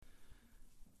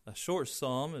a short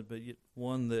psalm, but yet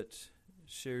one that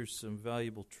shares some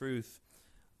valuable truth.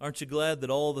 Aren't you glad that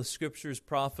all the Scripture is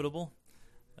profitable?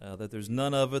 That there's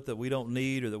none of it that we don't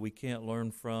need or that we can't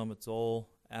learn from. It's all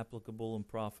applicable and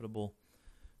profitable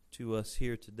to us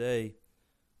here today.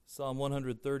 Psalm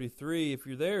 133, if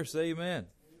you're there, say amen.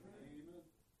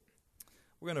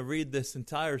 We're going to read this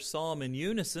entire psalm in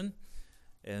unison,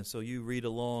 and so you read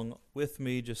along with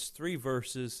me, just 3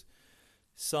 verses.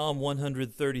 Psalm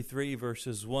 133,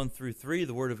 verses 1 through 3,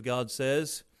 the Word of God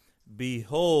says,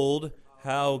 "Behold,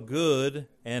 how good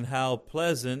and how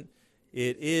pleasant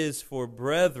it is for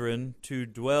brethren to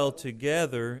dwell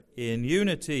together in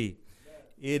unity.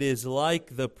 It is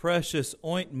like the precious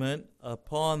ointment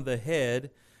upon the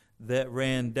head that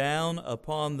ran down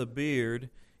upon the beard,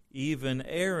 even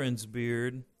Aaron's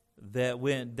beard, that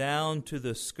went down to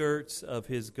the skirts of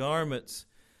his garments,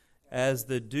 as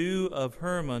the dew of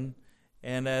Hermon,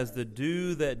 and as the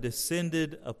dew that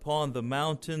descended upon the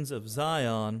mountains of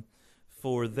Zion.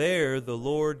 For there the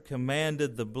Lord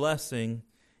commanded the blessing,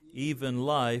 even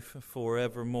life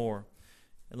forevermore."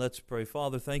 And let's pray.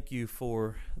 Father, thank you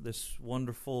for this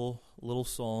wonderful little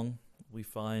song we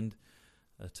find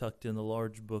tucked in the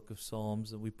large book of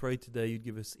Psalms. And we pray today you'd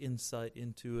give us insight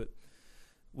into it.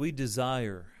 We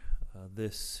desire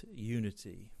this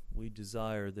unity. We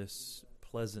desire this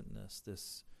pleasantness,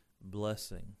 this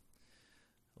blessing.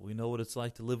 We know what it's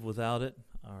like to live without it.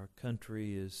 Our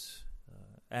country is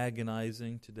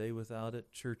agonizing today without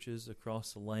it. Churches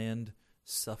across the land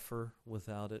suffer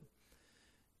without it.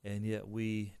 And yet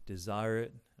we desire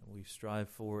it, and we strive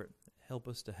for it. Help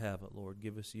us to have it, Lord.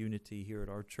 Give us unity here at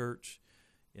our church,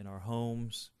 in our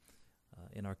homes,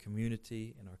 in our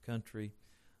community, in our country,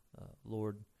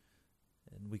 Lord.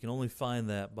 And we can only find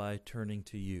that by turning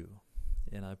to you.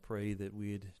 And I pray that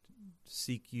we'd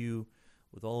seek you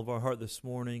with all of our heart this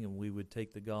morning, and we would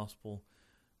take the gospel,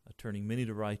 turning many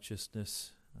to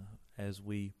righteousness as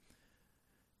we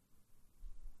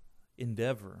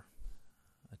endeavor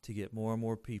to get more and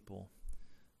more people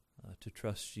to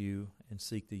trust you and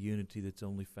seek the unity that's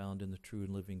only found in the true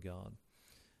and living God.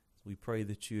 We pray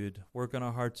that you'd work on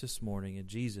our hearts this morning. In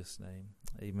Jesus' name,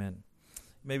 amen.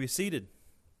 You may be seated.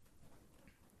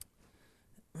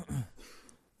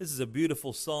 This is a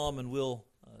beautiful psalm, and we'll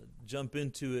jump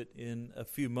into it in a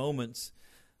few moments.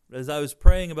 But as I was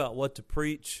praying about what to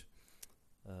preach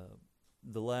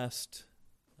the last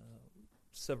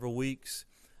several weeks,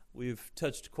 we've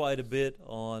touched quite a bit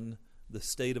on the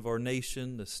state of our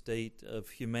nation, the state of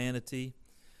humanity.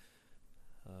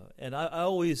 And I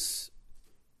always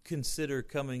consider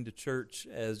coming to church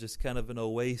as just kind of an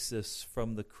oasis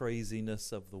from the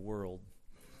craziness of the world.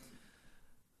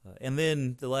 And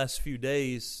then the last few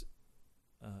days,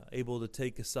 able to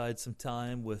take aside some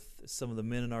time with some of the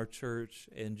men in our church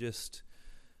and just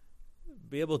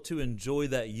be able to enjoy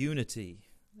that unity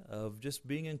of just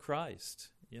being in Christ.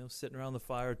 You know, sitting around the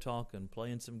fire talking,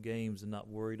 playing some games, and not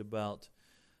worried about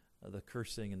the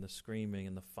cursing and the screaming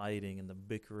and the fighting and the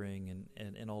bickering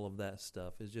and all of that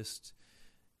stuff.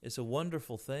 It's a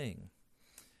wonderful thing.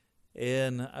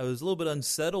 And I was a little bit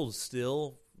unsettled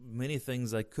still. Many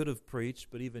things I could have preached,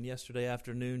 but even yesterday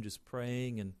afternoon, just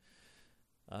praying, and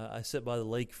I sat by the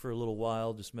lake for a little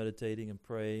while, just meditating and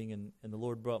praying, and the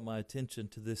Lord brought my attention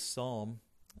to this psalm,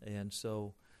 and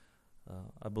so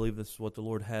I believe this is what the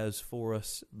Lord has for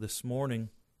us this morning.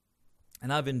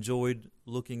 And I've enjoyed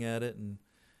looking at it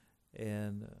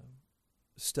and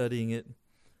studying it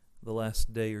the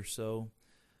last day or so.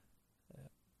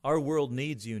 Our world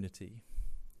needs unity.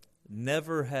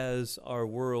 Never has our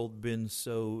world been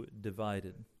so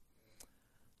divided.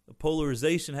 The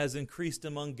polarization has increased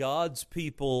among God's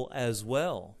people as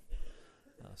well.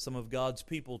 Some of God's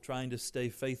people trying to stay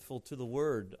faithful to the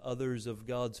Word. Others of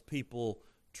God's people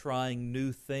trying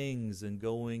new things and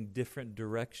going different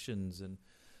directions. And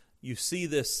you see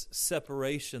this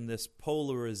separation, this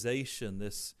polarization,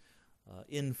 this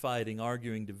infighting,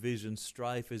 arguing, division,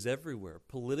 strife is everywhere.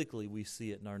 Politically, we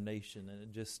see it in our nation. And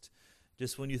it just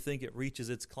when you think it reaches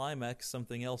its climax,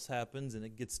 something else happens and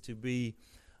it gets to be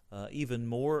even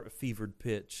more fevered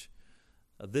pitch.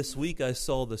 This week I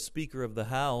saw the Speaker of the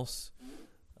House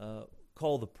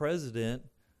call the president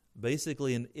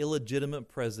basically an illegitimate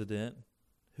president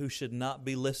who should not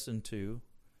be listened to,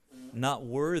 not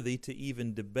worthy to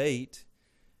even debate,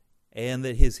 and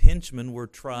that his henchmen were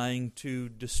trying to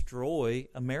destroy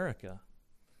America.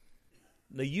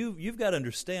 Now you've got to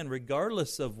understand,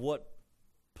 regardless of what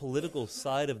political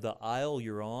side of the aisle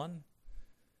you're on,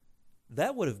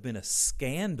 that would have been a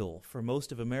scandal for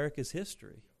most of America's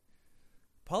history.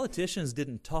 Politicians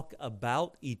didn't talk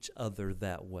about each other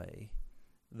that way.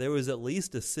 There was at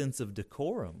least a sense of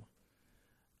decorum.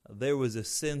 there was a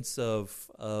sense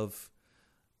of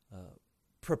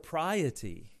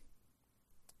propriety.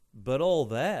 But all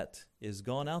that is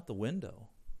gone out the window.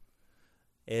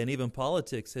 And even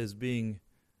politics has being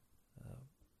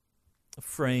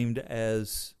framed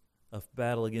as a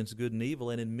battle against good and evil,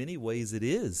 and in many ways it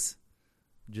is,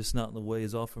 just not in the way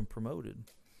is often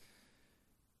promoted.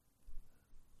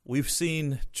 We've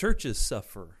seen churches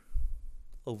suffer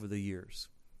over the years.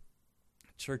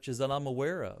 Churches that I'm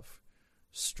aware of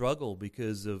struggle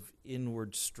because of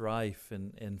inward strife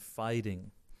and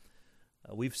fighting.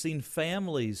 We've seen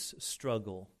families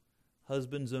struggle,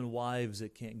 husbands and wives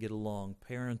that can't get along,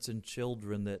 parents and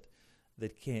children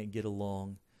that can't get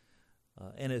along.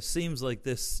 And it seems like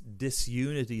this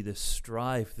disunity, this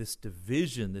strife, this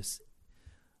division, this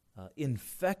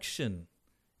infection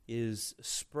is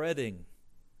spreading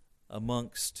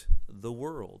amongst the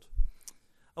world.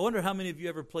 I wonder how many of you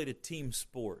ever played a team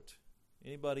sport?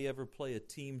 Anybody ever play a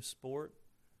team sport?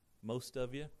 Most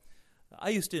of you. I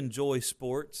used to enjoy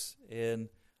sports, and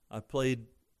I played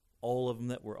all of them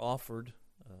that were offered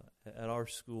at our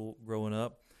school growing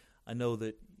up. I know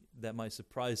that might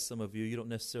surprise some of you. You don't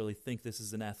necessarily think this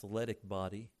is an athletic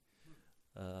body.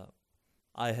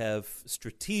 I have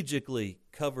strategically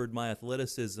covered my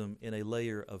athleticism in a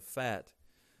layer of fat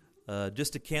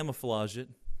just to camouflage it.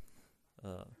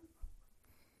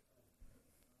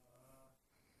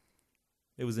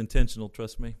 It was intentional,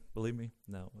 trust me. Believe me.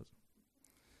 No, it wasn't.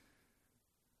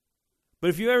 But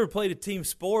if you ever played a team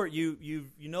sport, you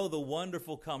know the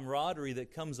wonderful camaraderie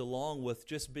that comes along with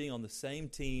just being on the same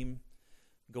team,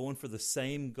 going for the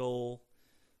same goal,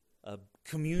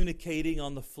 communicating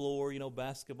on the floor. You know,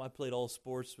 basketball. I played all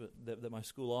sports that my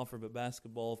school offered, but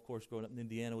basketball, of course, growing up in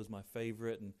Indiana was my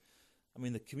favorite. And I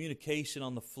mean, the communication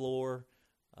on the floor,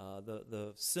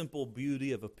 the simple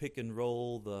beauty of a pick and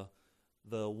roll,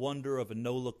 the wonder of a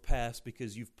no-look pass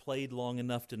because you've played long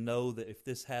enough to know that if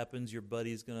this happens, your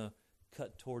buddy's going to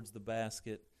cut towards the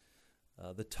basket.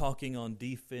 The talking on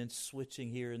defense, switching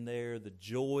here and there, the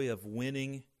joy of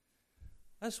winning.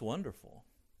 That's wonderful.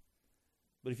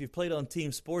 But if you've played on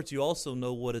team sports, you also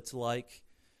know what it's like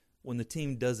when the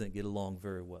team doesn't get along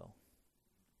very well.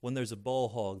 When there's a ball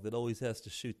hog that always has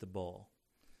to shoot the ball.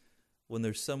 When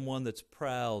there's someone that's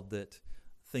proud that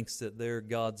thinks that they're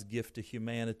God's gift to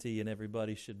humanity and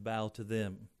everybody should bow to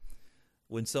them.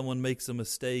 When someone makes a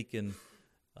mistake and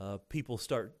people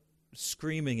start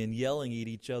screaming and yelling at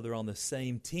each other on the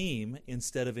same team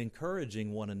instead of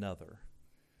encouraging one another.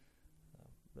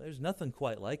 There's nothing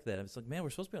quite like that. It's like, man, we're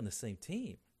supposed to be on the same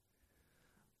team.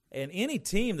 And any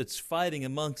team that's fighting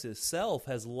amongst itself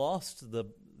has lost the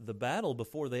battle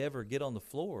before they ever get on the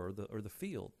floor or the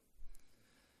field.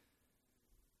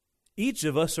 Each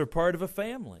of us are part of a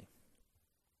family.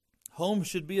 Home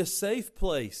should be a safe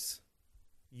place,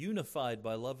 unified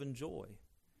by love and joy.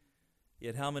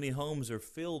 Yet how many homes are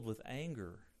filled with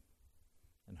anger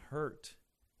and hurt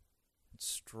and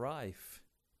strife?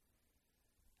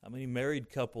 How many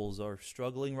married couples are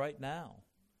struggling right now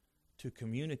to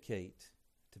communicate,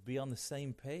 to be on the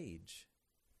same page?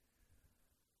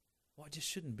 Well, it just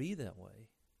shouldn't be that way.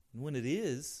 And when it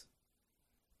is,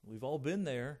 we've all been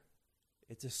there,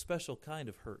 it's a special kind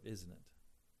of hurt, isn't it?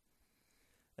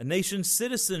 A nation's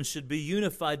citizens should be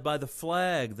unified by the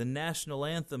flag, the national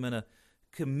anthem, and a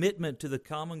commitment to the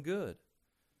common good.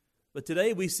 But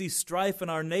today we see strife in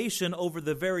our nation over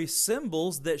the very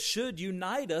symbols that should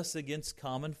unite us against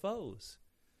common foes.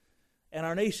 And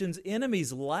our nation's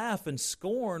enemies laugh and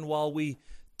scorn while we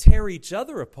tear each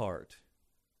other apart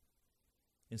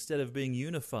instead of being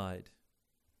unified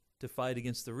to fight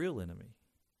against the real enemy.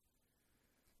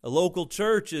 A local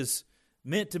church is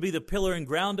meant to be the pillar and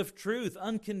ground of truth,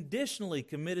 unconditionally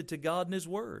committed to God and His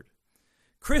Word.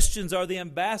 Christians are the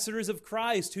ambassadors of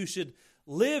Christ who should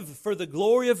live for the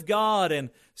glory of God and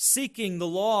seeking the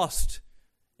lost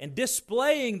and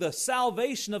displaying the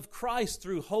salvation of Christ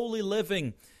through holy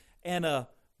living and a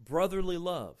brotherly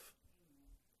love.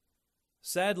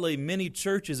 Sadly, many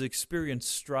churches experience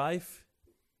strife,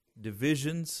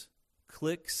 divisions,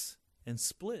 cliques, and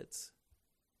splits.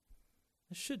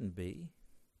 It shouldn't be.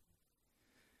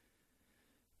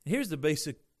 Here's the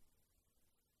basic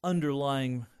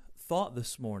underlying thought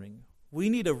this morning. We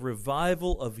need a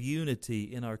revival of unity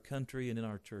in our country and in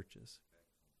our churches.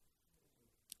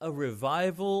 A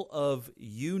revival of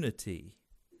unity.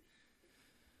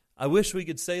 I wish we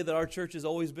could say that our church has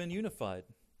always been unified.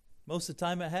 Most of the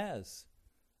time it has.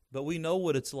 But we know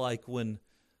what it's like when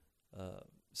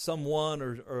someone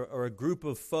or a group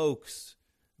of folks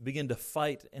begin to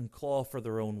fight and claw for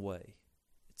their own way.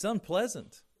 It's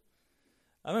unpleasant.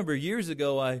 I remember years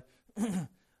ago I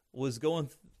was going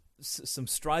some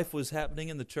strife was happening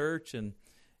in the church, and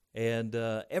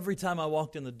every time I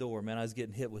walked in the door, man, I was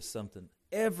getting hit with something.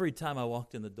 Every time I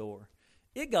walked in the door,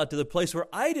 it got to the place where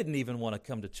I didn't even want to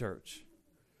come to church.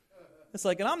 It's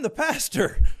like, and I'm the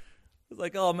pastor. It's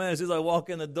like, oh man, as soon as I walk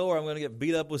in the door, I'm going to get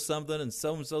beat up with something, and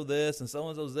so-and-so this, and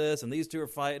so-and-so's this, and these two are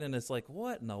fighting, and it's like,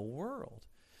 what in the world?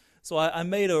 So I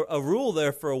made a rule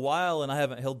there for a while, and I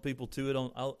haven't held people to it.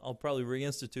 I'll probably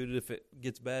reinstitute it if it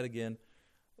gets bad again.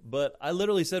 But I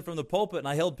literally said from the pulpit, and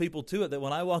I held people to it, that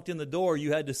when I walked in the door,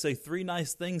 you had to say 3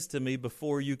 nice things to me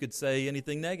before you could say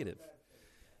anything negative.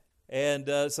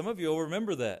 And some of you will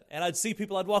remember that. And I'd see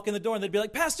people, I'd walk in the door, and they'd be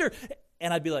like, Pastor!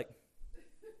 And I'd be like,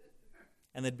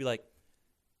 and they'd be like,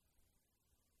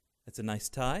 that's a nice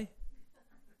tie.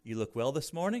 You look well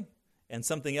this morning. And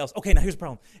something else. Okay, now here's the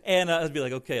problem. And I'd be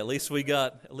like, okay, at least I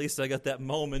got that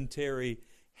momentary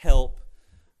help.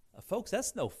 Folks,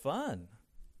 that's no fun.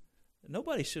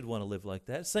 Nobody should want to live like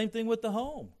that. Same thing with the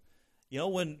home. You know,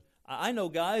 when I know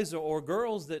guys or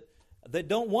girls that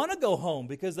don't want to go home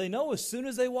because they know as soon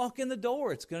as they walk in the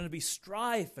door, it's going to be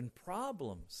strife and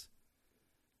problems.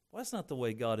 Well, that's not the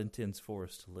way God intends for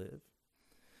us to live.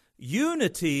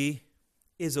 Unity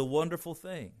is a wonderful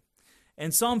thing.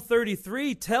 And Psalm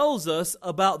 33 tells us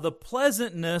about the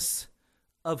pleasantness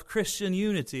of Christian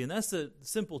unity. And that's the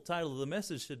simple title of the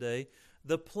message today,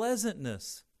 the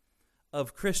pleasantness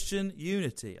of Christian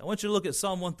unity. I want you to look at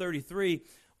Psalm 133.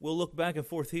 We'll look back and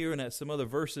forth here and at some other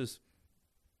verses.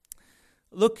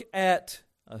 Look at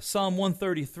Psalm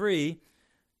 133.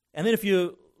 And then if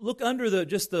you look under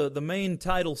the main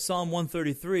title, Psalm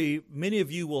 133, many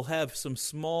of you will have some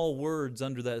small words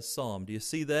under that psalm. Do you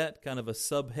see that? Kind of a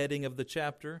subheading of the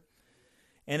chapter.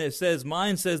 And it says,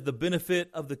 mine says, the benefit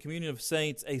of the communion of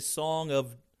saints, a song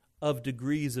of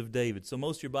degrees of David. So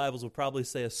most of your Bibles will probably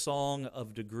say a song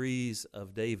of degrees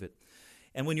of David.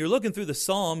 And when you're looking through the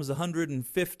Psalms,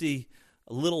 150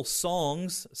 little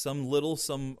songs, some little,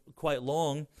 some quite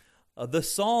long, the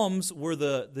Psalms were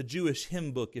the Jewish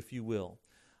hymn book, if you will.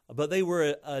 But they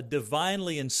were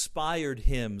divinely inspired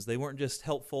hymns. They weren't just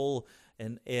helpful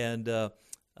and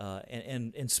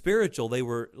spiritual. They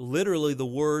were literally the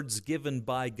words given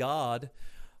by God.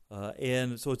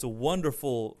 And so it's a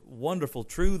wonderful, wonderful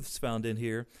truths found in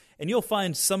here. And you'll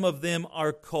find some of them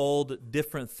are called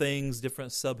different things,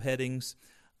 different subheadings.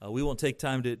 We won't take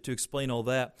time to explain all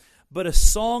that. But a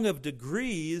song of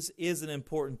degrees is an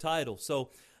important title. So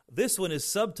this one is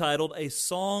subtitled, A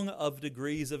Song of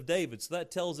Degrees of David. So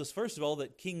that tells us, first of all,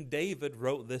 that King David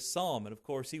wrote this psalm. And of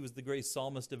course, he was the great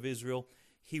psalmist of Israel.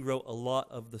 He wrote a lot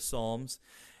of the psalms.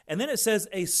 And then it says,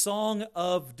 A Song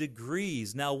of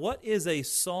Degrees. Now, what is a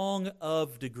song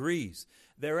of degrees?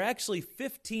 There are actually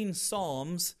 15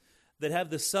 psalms that have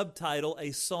the subtitle,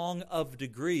 A Song of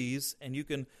Degrees. And you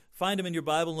can find them in your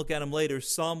Bible and look at them later.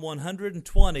 Psalm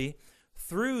 120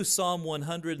 through Psalm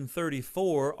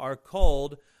 134 are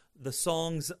called the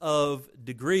songs of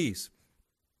degrees.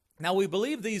 Now, we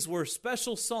believe these were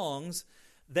special songs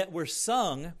that were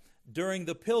sung during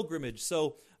the pilgrimages.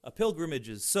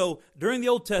 So during the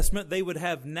Old Testament, they would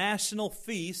have national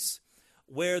feasts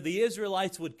where the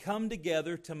Israelites would come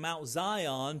together to Mount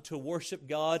Zion to worship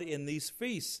God in these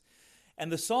feasts.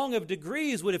 And the Song of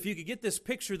Degrees would, if you could get this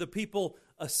picture, the people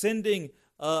ascending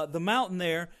the mountain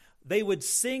there, they would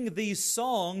sing these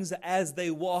songs as they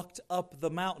walked up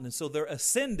the mountain. And so they're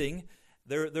ascending.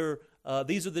 These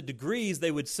are the degrees.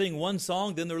 They would sing one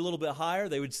song, then they're a little bit higher.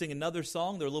 They would sing another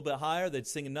song, they're a little bit higher. They'd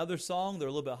sing another song, they're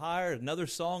a little bit higher. Another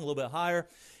song, a little bit higher.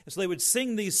 And so they would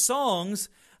sing these songs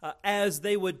as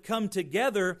they would come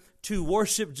together to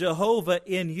worship Jehovah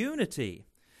in unity.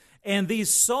 And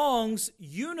these songs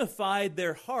unified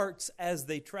their hearts as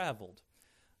they traveled.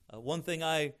 One thing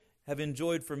I have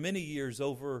enjoyed for many years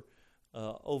over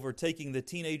taking the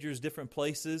teenagers different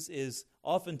places is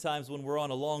oftentimes when we're on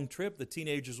a long trip, the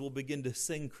teenagers will begin to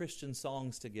sing Christian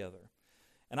songs together.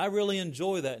 And I really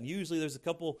enjoy that. And usually there's a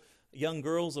couple young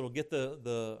girls that will get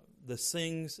the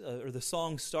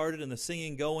songs started and the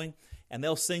singing going. And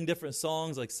they'll sing different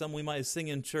songs, like some we might sing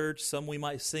in church, some we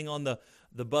might sing on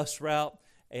the bus route.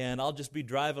 And I'll just be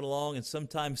driving along and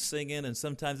sometimes singing, and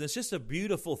sometimes it's just a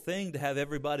beautiful thing to have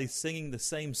everybody singing the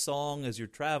same song as you're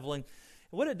traveling.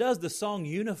 And what it does, the song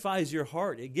unifies your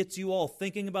heart. It gets you all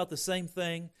thinking about the same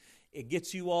thing. It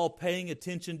gets you all paying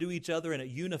attention to each other, and it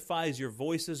unifies your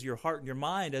voices, your heart, and your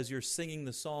mind as you're singing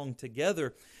the song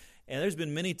together. And there's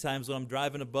been many times when I'm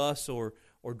driving a bus or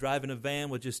driving a van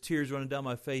with just tears running down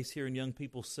my face, hearing young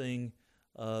people sing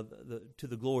to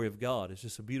the glory of God. It's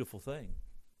just a beautiful thing.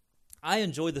 I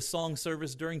enjoy the song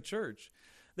service during church.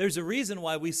 There's a reason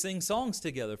why we sing songs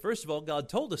together. First of all, God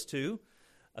told us to.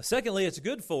 Secondly, it's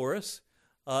good for us.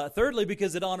 Thirdly,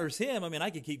 because it honors Him. I mean, I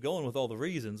could keep going with all the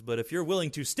reasons, but if you're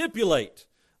willing to stipulate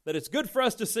that it's good for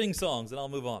us to sing songs, then I'll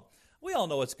move on. We all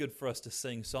know it's good for us to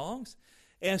sing songs.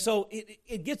 And so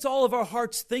it gets all of our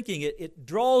hearts thinking. It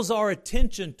draws our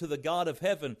attention to the God of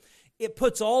heaven. It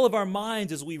puts all of our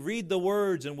minds, as we read the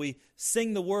words and we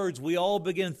sing the words, we all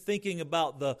begin thinking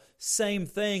about the same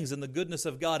things and the goodness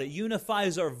of God. It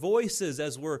unifies our voices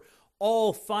as we're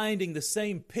all finding the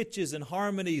same pitches and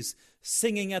harmonies,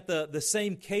 singing at the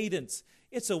same cadence.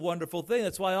 It's a wonderful thing.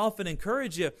 That's why I often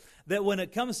encourage you that when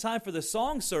it comes time for the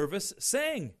song service,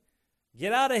 sing.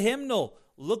 Get out a hymnal.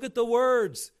 Look at the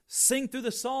words. Sing through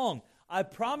the song. I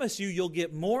promise you, you'll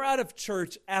get more out of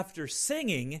church after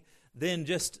singing than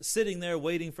just sitting there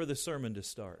waiting for the sermon to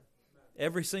start.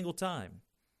 Every single time.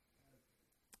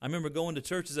 I remember going to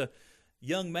church as a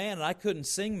young man, and I couldn't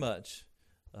sing much.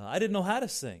 I didn't know how to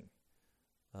sing.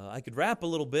 I could rap a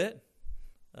little bit.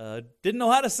 Didn't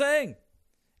know how to sing.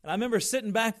 And I remember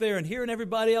sitting back there and hearing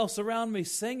everybody else around me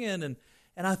singing, and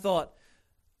I thought,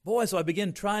 boy, so I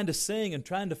began trying to sing and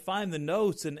trying to find the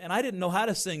notes, and I didn't know how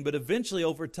to sing, but eventually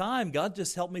over time, God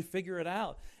just helped me figure it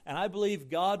out. And I believe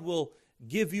God will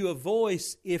give you a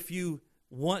voice if you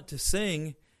want to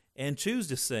sing and choose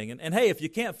to sing. And hey, if you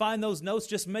can't find those notes,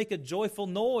 just make a joyful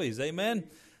noise. Amen?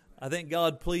 I think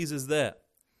God pleases that.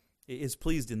 He is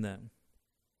pleased in that.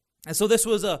 And so this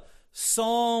was a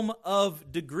psalm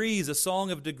of degrees, a song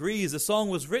of degrees. The song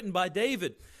was written by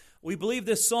David. We believe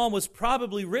this psalm was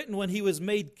probably written when he was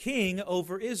made king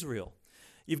over Israel.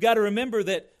 You've got to remember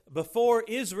that before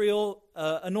Israel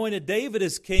anointed David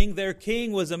as king, their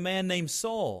king was a man named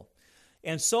Saul.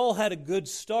 And Saul had a good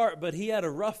start, but he had a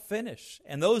rough finish.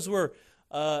 And those were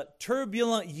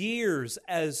turbulent years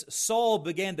as Saul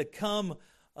began to come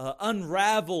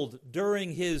unraveled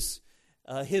during his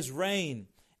reign.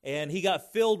 And he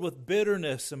got filled with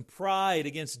bitterness and pride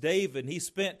against David. And he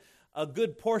spent a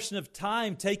good portion of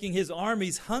time taking his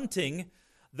armies hunting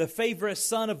the favorite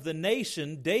son of the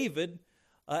nation, David.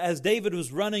 As David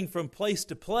was running from place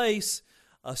to place,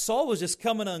 Saul was just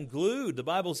coming unglued. The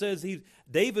Bible says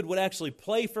David would actually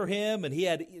play for him, and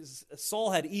Saul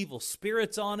had evil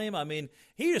spirits on him. I mean,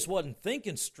 he just wasn't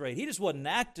thinking straight. He just wasn't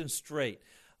acting straight.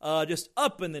 Just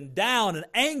up and then down and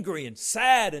angry and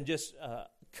sad and just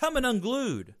coming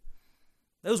unglued.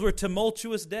 Those were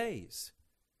tumultuous days.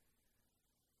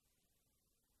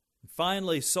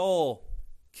 Finally, Saul,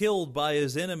 killed by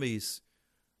his enemies,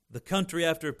 the country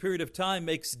after a period of time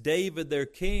makes David their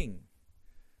king.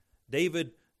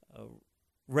 David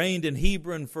reigned in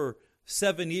Hebron for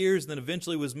 7 years and then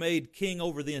eventually was made king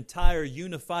over the entire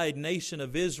unified nation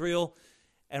of Israel.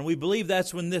 And we believe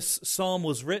that's when this psalm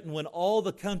was written, when all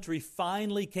the country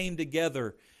finally came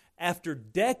together. After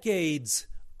decades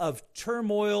of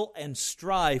turmoil and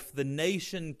strife, the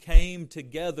nation came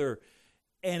together.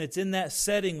 And it's in that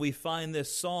setting we find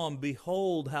this psalm,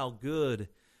 "Behold how good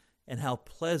and how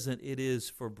pleasant it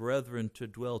is for brethren to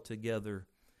dwell together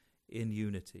in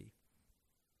unity."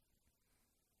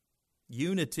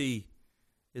 Unity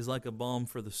is like a balm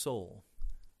for the soul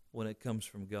when it comes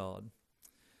from God.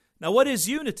 Now, what is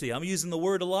unity? I'm using the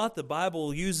word a lot. The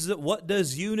Bible uses it. What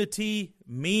does unity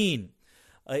mean?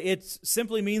 It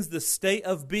simply means the state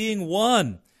of being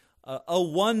one, a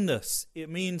oneness. It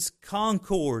means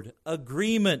concord,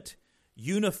 agreement,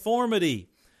 uniformity,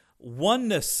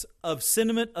 oneness of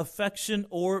sentiment, affection,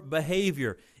 or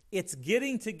behavior. It's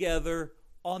getting together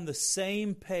on the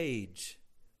same page.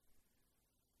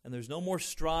 And there's no more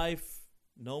strife,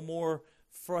 no more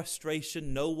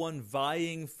frustration, no one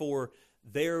vying for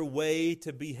their way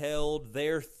to be held,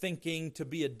 their thinking to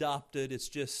be adopted. It's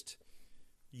just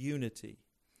unity.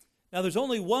 Now, there's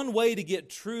only one way to get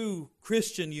true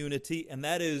Christian unity, and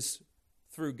that is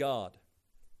through God.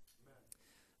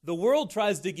 The world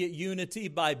tries to get unity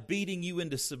by beating you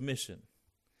into submission.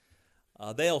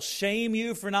 They'll shame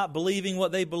you for not believing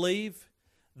what they believe.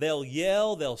 They'll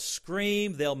yell, they'll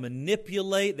scream, they'll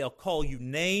manipulate, they'll call you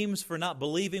names for not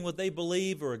believing what they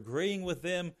believe or agreeing with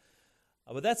them.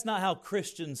 But that's not how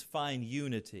Christians find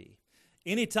unity.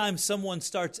 Anytime someone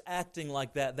starts acting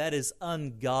like that, that is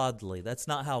ungodly. That's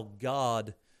not how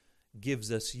God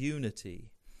gives us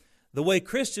unity. The way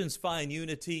Christians find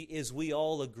unity is we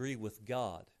all agree with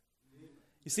God.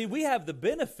 You see, we have the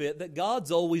benefit that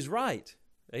God's always right.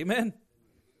 Amen?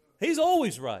 He's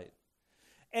always right.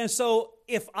 And so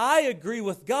if I agree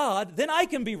with God, then I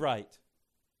can be right.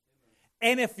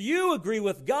 And if you agree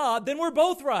with God, then we're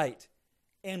both right.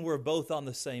 And we're both on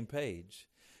the same page.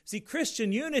 See,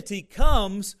 Christian unity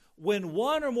comes when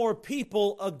one or more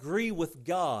people agree with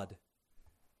God.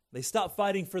 They stop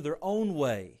fighting for their own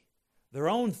way, their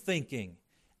own thinking,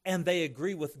 and they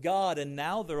agree with God, and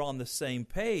now they're on the same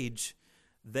page.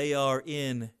 They are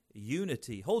in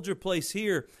unity. Hold your place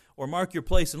here, or mark your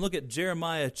place, and look at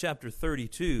Jeremiah chapter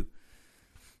 32.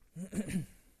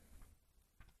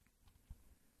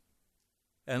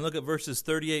 And look at verses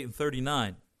 38 and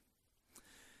 39.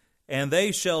 And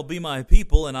they shall be my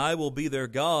people, and I will be their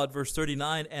God. Verse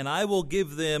 39, and I will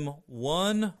give them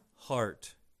one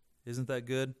heart. Isn't that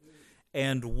good?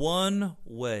 And one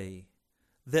way,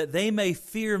 that they may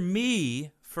fear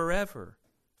me forever,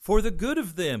 for the good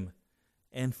of them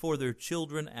and for their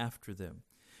children after them.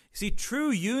 See,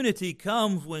 true unity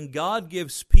comes when God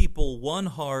gives people one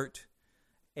heart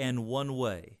and one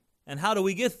way. And how do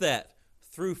we get that?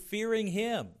 Through fearing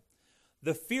Him.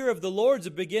 The fear of the Lord is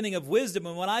the beginning of wisdom.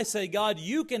 And when I say, God,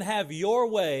 you can have your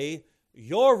way,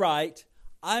 you're right,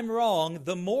 I'm wrong,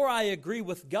 the more I agree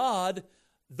with God,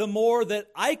 the more that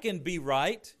I can be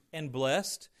right and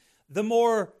blessed. The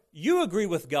more you agree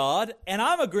with God and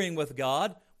I'm agreeing with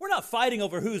God, we're not fighting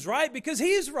over who's right because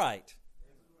He's right.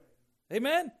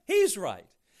 Amen? He's right.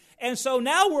 And so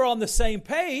now we're on the same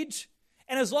page.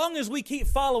 And as long as we keep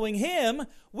following Him,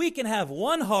 we can have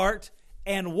one heart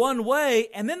and one way.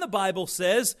 And then the Bible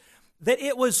says that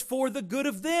it was for the good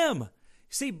of them.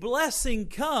 See, blessing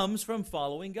comes from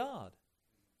following God.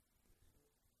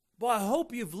 Boy, I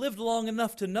hope you've lived long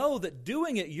enough to know that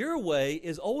doing it your way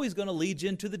is always going to lead you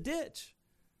into the ditch.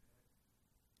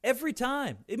 Every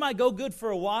time. It might go good for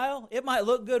a while. It might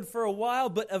look good for a while,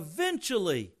 but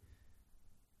eventually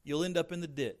you'll end up in the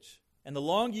ditch. And the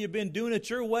longer you've been doing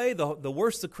it your way, the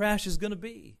worse the crash is going to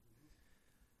be.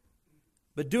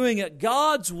 But doing it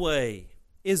God's way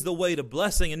is the way to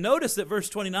blessing. And notice that verse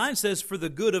 29 says, for the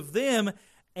good of them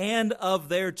and of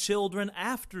their children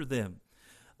after them.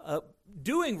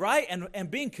 Doing right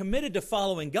and being committed to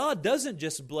following God doesn't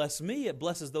just bless me, it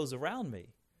blesses those around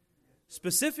me.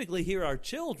 Specifically here, our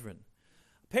children.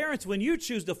 Parents, when you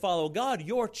choose to follow God,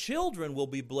 your children will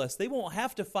be blessed. They won't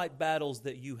have to fight battles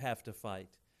that you have to fight.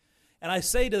 And I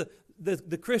say to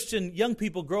the Christian young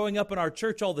people growing up in our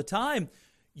church all the time,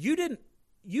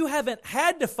 you haven't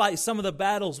had to fight some of the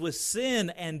battles with sin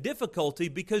and difficulty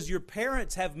because your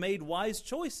parents have made wise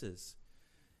choices.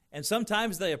 And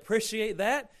sometimes they appreciate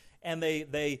that and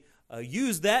they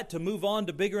use that to move on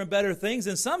to bigger and better things.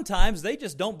 And sometimes they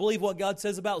just don't believe what God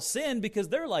says about sin because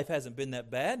their life hasn't been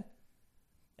that bad.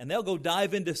 And they'll go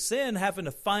dive into sin having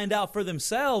to find out for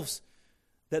themselves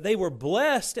that they were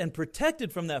blessed and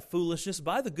protected from that foolishness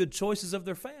by the good choices of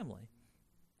their family.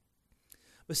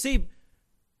 But see,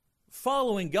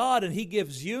 following God and He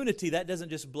gives unity, that doesn't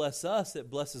just bless us,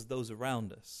 it blesses those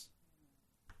around us.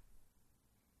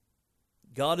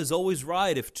 God is always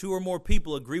right. If two or more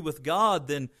people agree with God,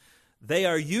 then they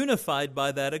are unified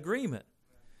by that agreement.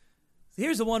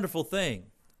 Here's a wonderful thing.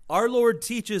 Our Lord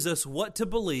teaches us what to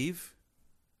believe,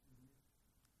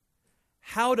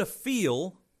 how to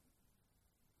feel.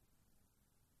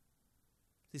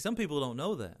 See, some people don't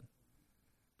know that.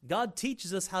 God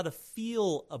teaches us how to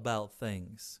feel about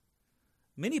things.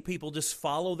 Many people just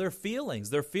follow their feelings.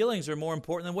 Their feelings are more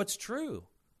important than what's true.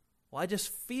 Well, I just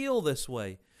feel this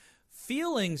way.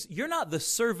 Feelings, you're not the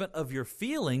servant of your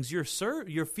feelings. Your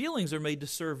feelings are made to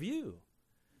serve you.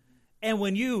 And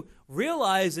when you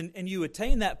realize and you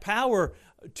attain that power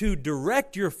to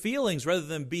direct your feelings rather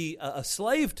than be a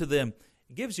slave to them,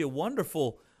 it gives you a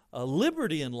wonderful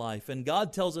liberty in life. And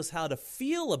God tells us how to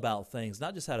feel about things,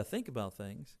 not just how to think about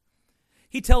things.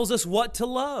 He tells us what to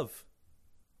love.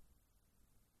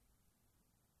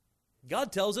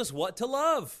 God tells us what to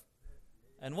love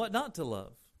and what not to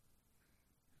love.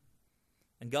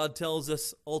 And God tells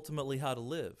us ultimately how to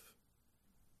live.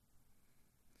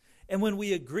 And when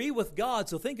we agree with God,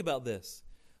 so think about this.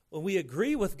 When we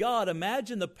agree with God,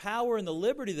 imagine the power and the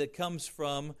liberty that comes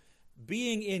from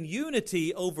being in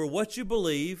unity over what you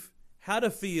believe, how to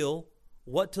feel,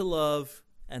 what to love,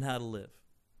 and how to live.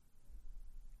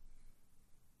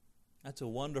 That's a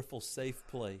wonderful, safe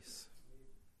place.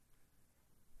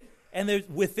 And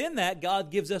within that,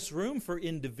 God gives us room for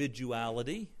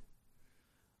individuality.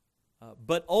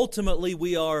 But ultimately,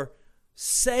 we are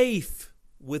safe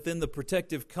within the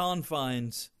protective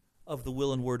confines of the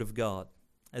will and word of God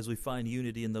as we find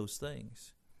unity in those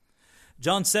things.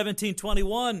 John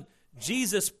 17:21,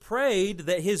 Jesus prayed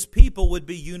that His people would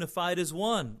be unified as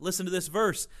one. Listen to this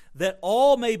verse. That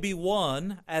all may be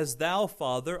one, as Thou,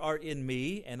 Father, art in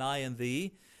me, and I in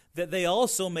Thee, that they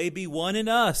also may be one in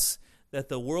us, that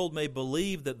the world may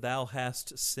believe that Thou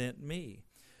hast sent me.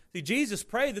 See, Jesus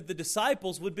prayed that the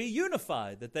disciples would be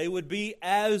unified, that they would be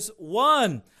as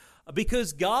one,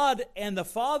 because God and the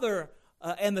Father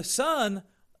and the Son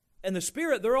and the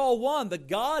Spirit, they're all one. The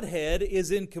Godhead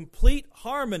is in complete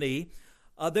harmony.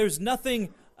 There's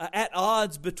nothing at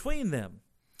odds between them.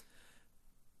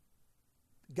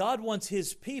 God wants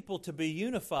His people to be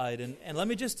unified. And let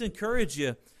me just encourage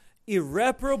you,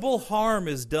 irreparable harm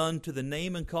is done to the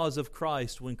name and cause of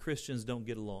Christ when Christians don't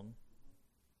get along.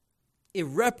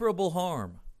 Irreparable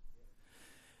harm.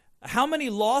 How many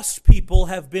lost people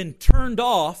have been turned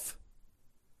off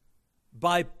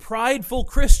by prideful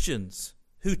Christians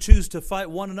who choose to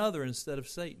fight one another instead of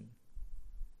Satan?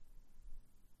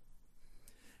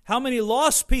 How many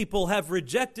lost people have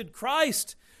rejected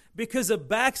Christ because a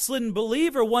backslidden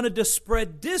believer wanted to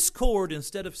spread discord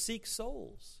instead of seek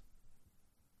souls?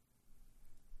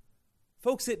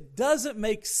 Folks, it doesn't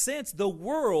make sense.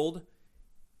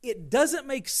 It doesn't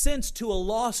make sense to a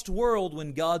lost world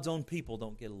when God's own people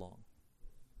don't get along.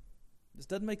 This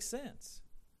doesn't make sense.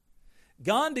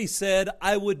 Gandhi said,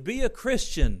 "I would be a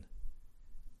Christian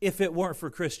if it weren't for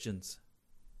Christians."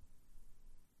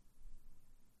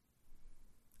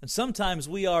 And sometimes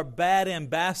we are bad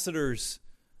ambassadors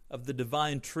of the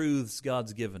divine truths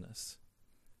God's given us.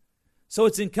 So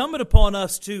it's incumbent upon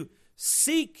us to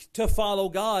seek to follow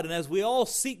God. And as we all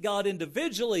seek God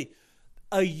individually,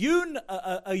 a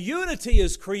unity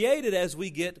is created as we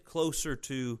get closer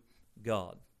to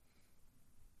God.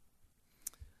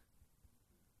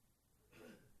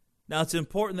 Now it's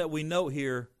important that we note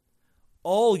here,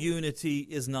 all unity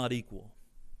is not equal.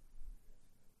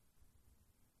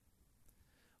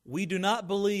 We do not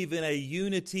believe in a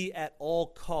unity at all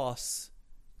costs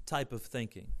type of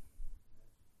thinking.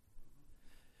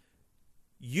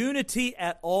 Unity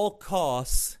at all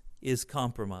costs is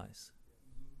compromise.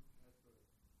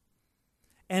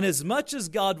 And as much as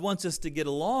God wants us to get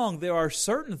along, there are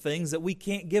certain things that we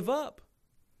can't give up.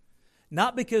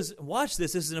 Not because, watch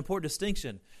this is an important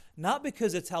distinction, not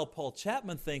because it's how Paul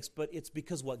Chapman thinks, but it's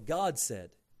because what God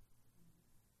said.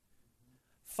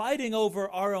 Fighting over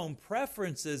our own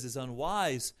preferences is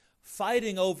unwise.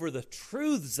 Fighting over the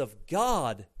truths of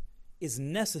God is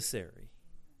necessary.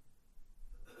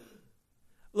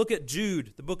 Look at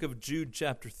Jude, the book of Jude,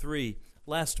 chapter 3,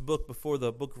 last book before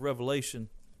the book of Revelation.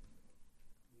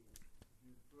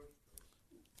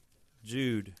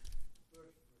 Jude.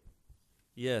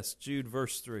 Yes, Jude,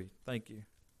 verse 3. Thank you.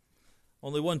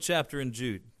 Only one chapter in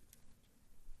Jude.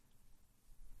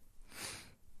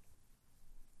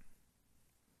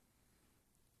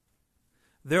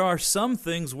 There are some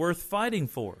things worth fighting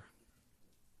for.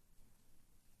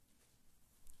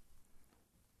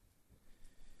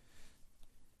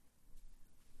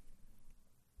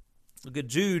 Look at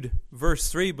Jude, verse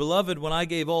 3. Beloved, when I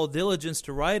gave all diligence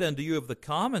to write unto you of the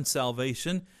common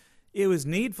salvation, it was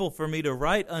needful for me to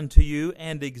write unto you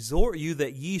and exhort you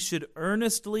that ye should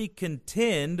earnestly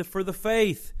contend for the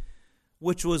faith,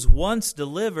 which was once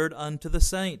delivered unto the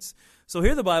saints. So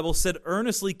here the Bible said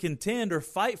earnestly contend or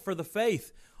fight for the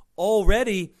faith.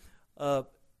 Already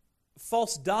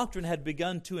false doctrine had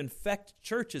begun to infect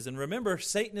churches. And remember,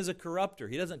 Satan is a corrupter.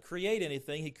 He doesn't create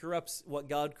anything. He corrupts what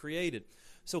God created.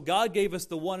 So God gave us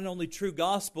the one and only true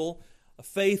gospel, a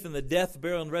faith in the death,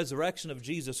 burial, and resurrection of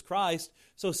Jesus Christ.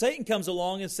 So Satan comes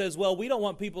along and says, well, we don't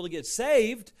want people to get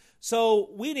saved,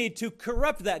 so we need to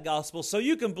corrupt that gospel. So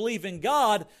you can believe in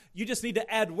God, you just need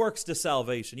to add works to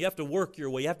salvation. You have to work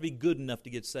your way. You have to be good enough to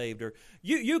get saved. Or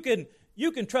you can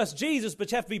trust Jesus,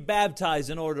 but you have to be baptized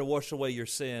in order to wash away your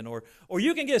sin. Or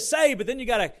you can get saved, but then you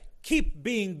got to keep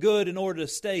being good in order to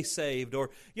stay saved. Or,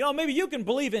 maybe you can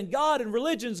believe in God and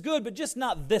religion's good, but just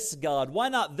not this God. Why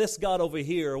not this God over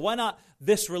here? Or why not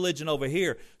this religion over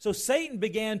here? So Satan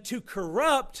began to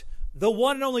corrupt the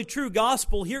one and only true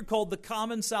gospel here called the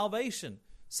common salvation.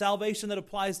 Salvation that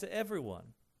applies to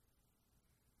everyone.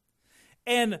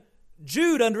 And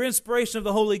Jude, under inspiration of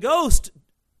the Holy Ghost,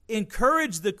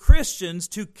 encouraged the Christians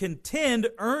to contend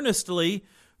earnestly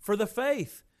for the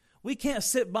faith. We can't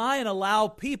sit by and allow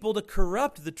people to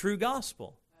corrupt the true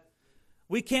gospel.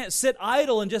 We can't sit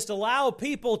idle and just allow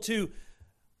people to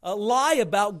lie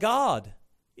about God.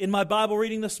 In my Bible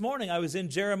reading this morning, I was in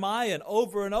Jeremiah, and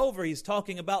over he's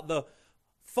talking about the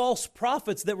false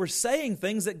prophets that were saying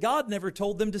things that God never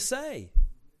told them to say.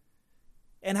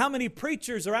 And how many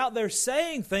preachers are out there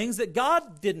saying things that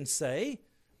God didn't say,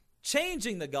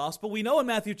 changing the gospel. We know in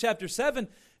Matthew chapter 7,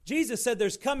 Jesus said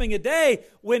there's coming a day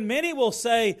when many will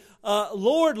say,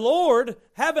 Lord, Lord,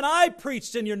 haven't I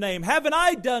preached in your name? Haven't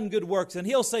I done good works? And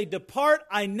he'll say, depart,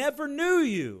 I never knew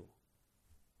you.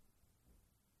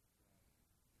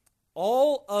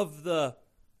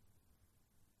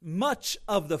 Much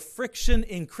of the friction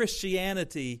in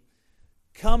Christianity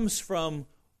comes from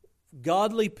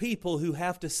godly people who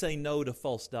have to say no to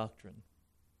false doctrine.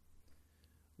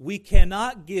 we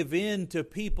cannot give in to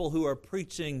people who are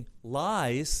preaching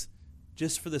lies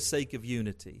just for the sake of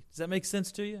unity. Does that make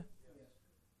sense to you?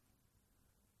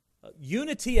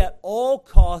 Unity at all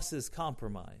costs is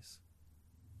compromise.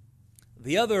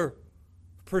 The other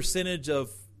percentage of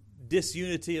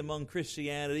disunity among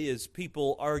Christianity is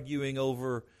people arguing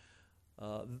over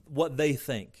what they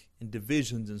think, and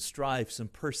divisions and strifes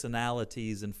and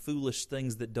personalities and foolish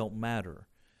things that don't matter.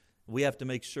 We have to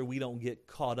make sure we don't get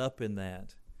caught up in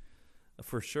that,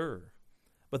 for sure.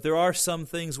 But there are some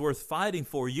things worth fighting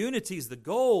for. Unity is the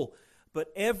goal,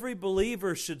 but every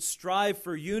believer should strive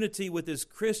for unity with his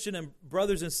Christian and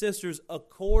brothers and sisters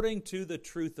according to the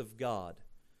truth of God.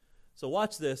 So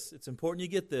watch this. It's important you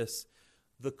get this.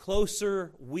 The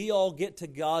closer we all get to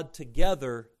God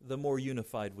together, the more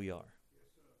unified we are.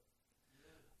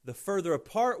 The further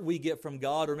apart we get from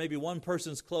God, or maybe one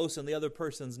person's close and the other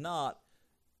person's not,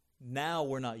 now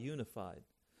we're not unified.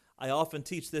 I often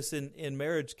teach this in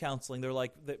marriage counseling. They're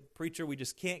like, preacher, we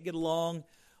just can't get along.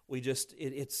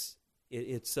 It's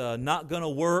not going to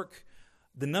work.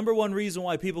 The number one reason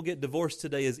why people get divorced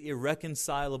today is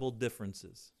irreconcilable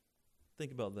differences.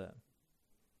 Think about that.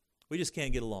 We just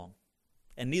can't get along.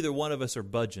 And neither one of us are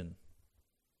budging.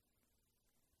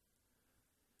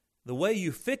 The way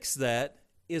you fix that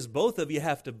is both of you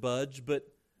have to budge, but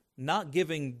not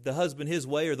giving the husband his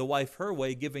way or the wife her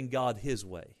way, giving God his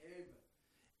way. Amen.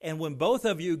 And when both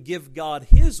of you give God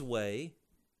his way,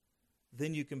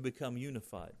 then you can become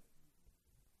unified.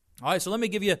 All right, so let me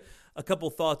give you a couple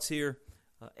thoughts here,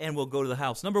 and we'll go to the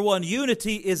house. Number one,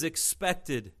 unity is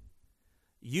expected.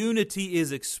 Unity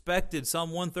is expected.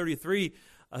 Psalm 133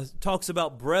 talks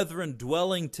about brethren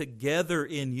dwelling together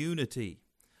in unity.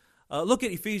 Look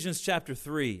at Ephesians chapter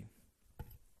 3.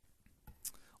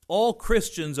 All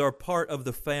Christians are part of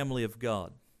the family of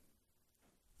God.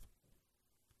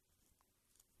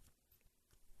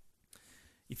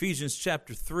 Ephesians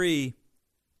chapter 3,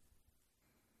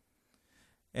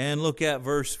 and look at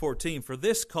verse 14. For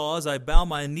this cause I bow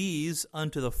my knees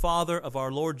unto the Father of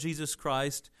our Lord Jesus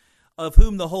Christ, of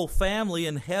whom the whole family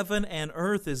in heaven and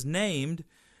earth is named,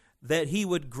 that he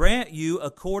would grant you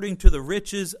according to the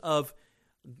riches of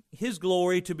his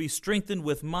glory to be strengthened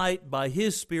with might by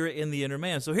his Spirit in the inner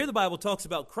man. So here the Bible talks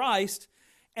about Christ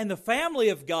and the family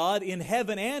of God in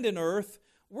heaven and in earth.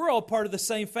 We're all part of the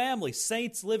same family.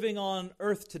 Saints living on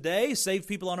earth today, saved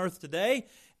people on earth today,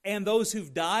 and those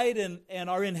who've died and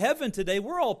are in heaven today,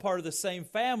 we're all part of the same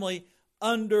family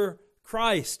under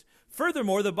Christ.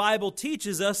 Furthermore, the Bible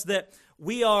teaches us that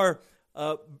we are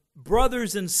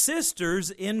brothers and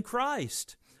sisters in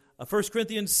Christ. 1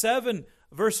 Corinthians 7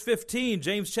 Verse 15,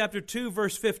 James chapter 2,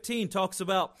 verse 15 talks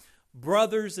about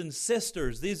brothers and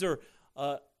sisters. These are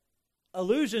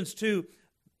allusions to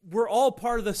we're all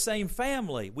part of the same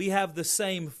family. We have the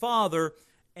same Father,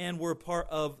 and we're part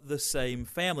of the same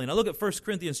family. Now look at 1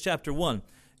 Corinthians chapter 1.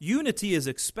 Unity is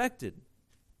expected.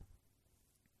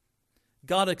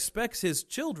 God expects His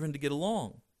children to get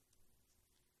along.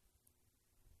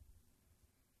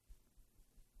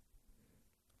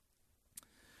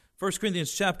 1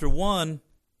 Corinthians chapter 1,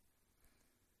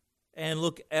 and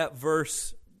look at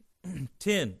verse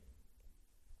 10.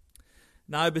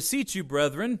 Now I beseech you,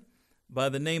 brethren, by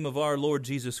the name of our Lord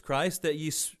Jesus Christ, that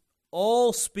ye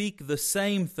all speak the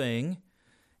same thing,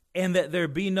 and that there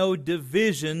be no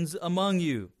divisions among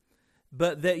you,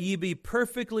 but that ye be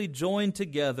perfectly joined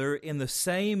together in the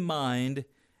same mind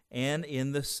and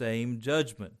in the same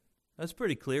judgment. That's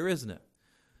pretty clear, isn't it?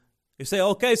 You say,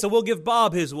 okay, so we'll give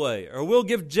Bob his way, or we'll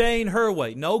give Jane her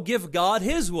way. No, give God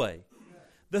His way.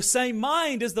 The same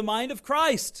mind is the mind of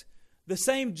Christ. The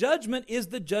same judgment is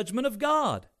the judgment of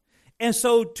God. And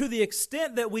so to the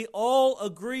extent that we all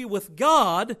agree with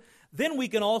God, then we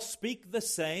can all speak the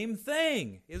same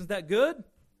thing. Isn't that good?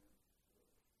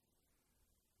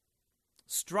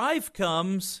 Strife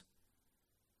comes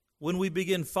when we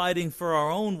begin fighting for our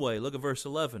own way. Look at verse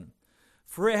 11.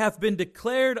 For it hath been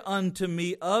declared unto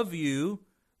me of you,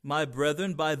 my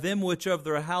brethren, by them which are of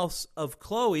the house of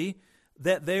Chloe,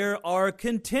 that there are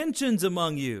contentions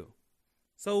among you.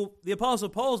 So the Apostle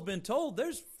Paul's been told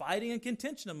there's fighting and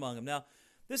contention among them. Now,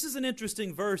 this is an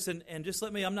interesting verse, and just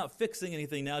I'm not fixing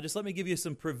anything now, just let me give you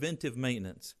some preventive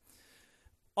maintenance.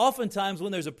 Oftentimes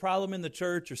when there's a problem in the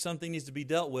church or something needs to be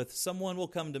dealt with, someone will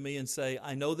come to me and say,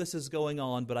 I know this is going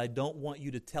on, but I don't want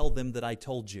you to tell them that I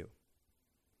told you.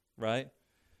 Right?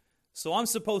 So I'm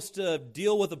supposed to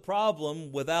deal with a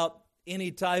problem without any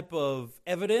type of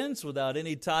evidence, without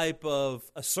any type of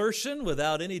assertion,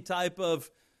 without any type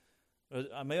of,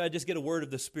 maybe I just get a word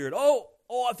of the Spirit. Oh,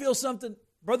 I feel something.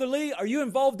 Brother Lee, are you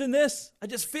involved in this? I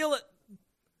just feel it.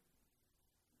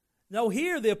 No,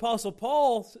 here the Apostle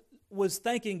Paul was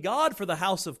thanking God for the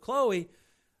house of Chloe,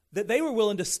 that they were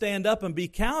willing to stand up and be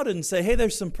counted and say, hey,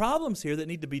 there's some problems here that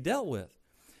need to be dealt with.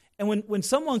 And when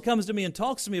someone comes to me and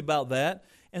talks to me about that,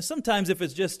 and sometimes if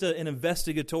it's just an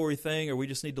investigatory thing or we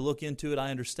just need to look into it,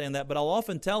 I understand that. But I'll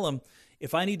often tell them,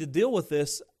 if I need to deal with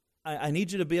this, I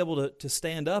need you to be able to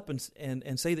stand up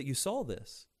and say that you saw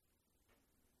this.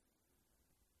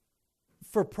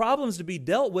 For problems to be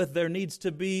dealt with, there needs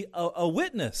to be a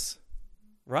witness,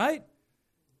 right?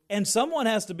 And someone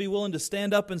has to be willing to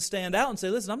stand up and stand out and say,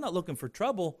 listen, I'm not looking for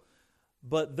trouble,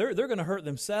 but they're going to hurt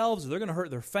themselves, or they're going to hurt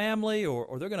their family,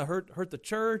 or they're going to hurt the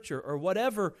church, or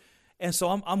whatever. And so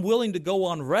I'm willing to go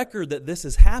on record that this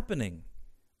is happening.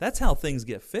 That's how things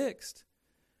get fixed.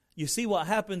 You see what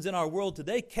happens in our world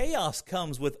today? Chaos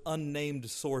comes with unnamed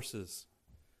sources.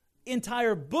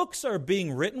 Entire books are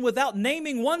being written without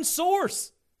naming one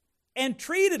source and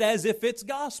treated as if it's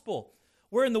gospel.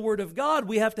 Where in the Word of God,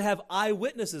 we have to have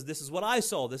eyewitnesses. This is what I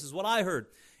saw. This is what I heard.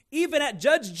 Even at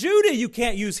Judge Judy, you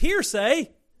can't use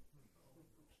hearsay.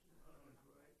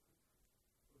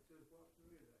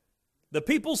 The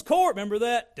People's Court, remember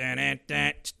that?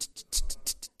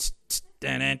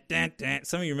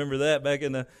 Some of you remember that back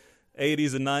in the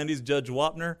 80s and 90s, Judge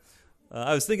Wapner.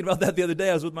 I was thinking about that the other day.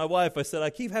 I was with my wife. I said,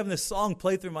 I keep having this song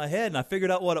play through my head, and I figured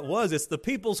out what it was. It's the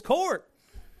People's Court.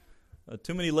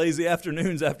 Too many lazy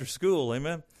afternoons after school,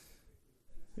 amen?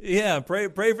 Yeah, pray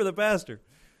for the pastor.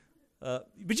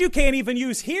 But you can't even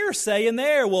use hearsay in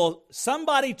there. Well,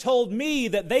 somebody told me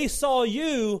that they saw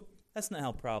you. That's not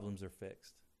how problems are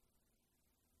fixed.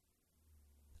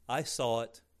 I saw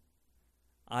it.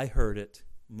 I heard it.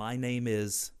 My name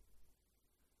is.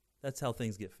 That's how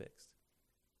things get fixed.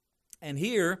 And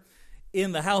here,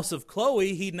 in the house of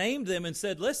Chloe, he named them and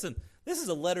said, listen, this is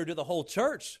a letter to the whole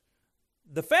church.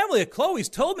 The family of Chloe's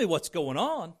told me what's going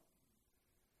on.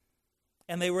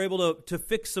 And they were able to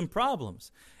fix some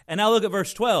problems. And now look at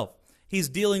verse 12. He's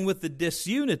dealing with the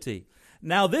disunity.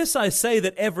 Now this I say,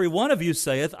 that every one of you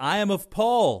saith, I am of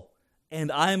Paul,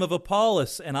 and I am of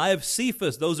Apollos, and I of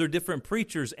Cephas. Those are different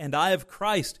preachers, and I of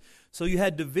Christ. So you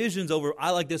had divisions over,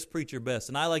 I like this preacher best,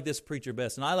 and I like this preacher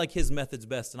best, and I like his methods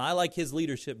best, and I like his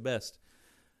leadership best.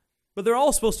 But they're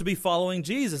all supposed to be following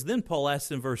Jesus. Then Paul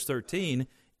asks in verse 13,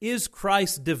 is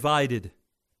Christ divided?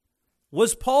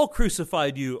 Was Paul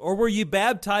crucified you, or were ye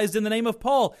baptized in the name of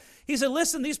Paul? He said,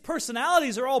 listen, these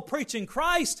personalities are all preaching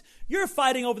Christ. You're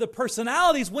fighting over the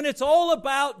personalities when it's all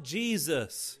about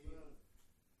Jesus.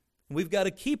 We've got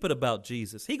to keep it about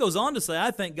Jesus. He goes on to say,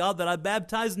 I thank God that I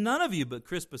baptized none of you but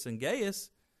Crispus and Gaius,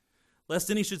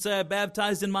 lest any should say I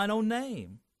baptized in mine own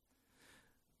name.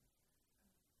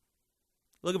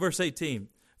 Look at verse 18.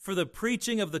 For the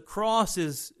preaching of the cross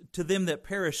is to them that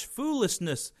perish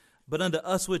foolishness, but unto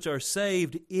us which are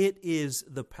saved, it is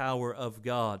the power of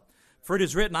God. For it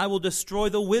is written, I will destroy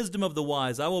the wisdom of the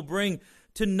wise. I will bring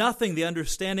to nothing the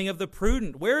understanding of the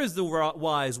prudent. Where is the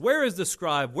wise? Where is the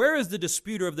scribe? Where is the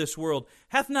disputer of this world?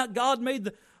 Hath not God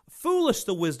made foolish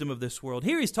the wisdom of this world?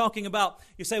 Here he's talking about,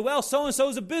 you say, well,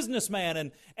 so-and-so's a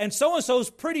businessman, and so-and-so's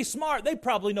pretty smart. They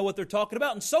probably know what they're talking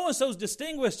about. And so-and-so's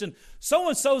distinguished, and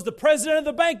so-and-so's the president of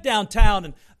the bank downtown,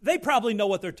 and they probably know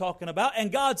what they're talking about.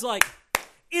 And God's like,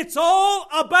 it's all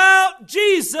about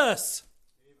Jesus.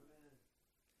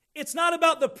 It's not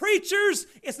about the preachers.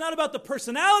 It's not about the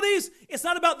personalities. It's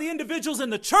not about the individuals in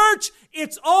the church.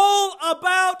 It's all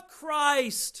about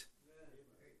Christ.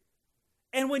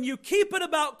 And when you keep it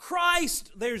about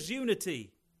Christ, there's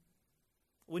unity.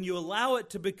 When you allow it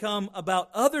to become about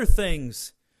other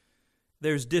things,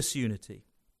 there's disunity.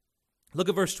 Look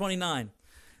at verse 29.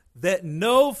 That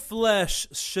no flesh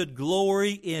should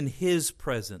glory in his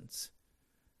presence.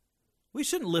 We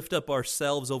shouldn't lift up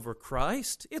ourselves over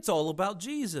Christ. It's all about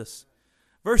Jesus.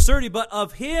 Verse 30, but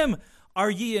of him are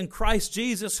ye in Christ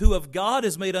Jesus, who of God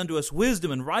is made unto us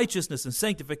wisdom and righteousness and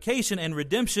sanctification and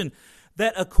redemption,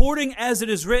 that according as it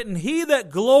is written, he that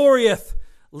glorieth,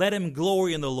 let him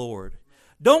glory in the Lord.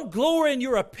 Don't glory in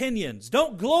your opinions.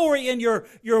 Don't glory in your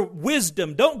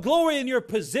wisdom. Don't glory in your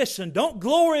position. Don't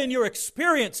glory in your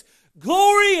experience.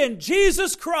 Glory in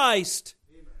Jesus Christ.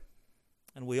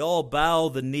 And we all bow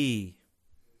the knee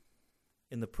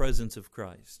in the presence of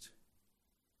Christ.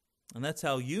 And that's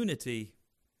how unity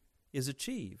is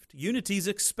achieved. Unity is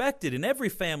expected, and every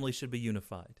family should be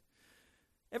unified.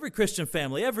 Every Christian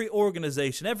family, every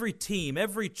organization, every team,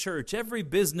 every church, every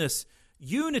business,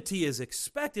 unity is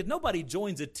expected. Nobody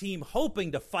joins a team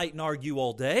hoping to fight and argue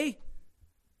all day.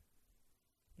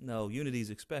 No, unity is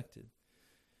expected.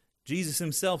 Jesus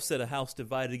himself said a house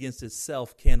divided against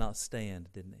itself cannot stand,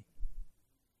 didn't he?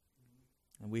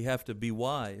 And we have to be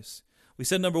wise. We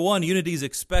said number one, unity is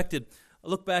expected.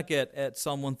 Look back at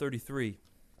Psalm 133.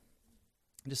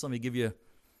 Just let me give you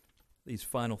these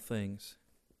final things.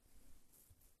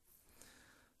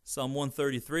 Psalm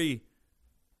 133,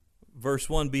 verse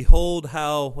 1, behold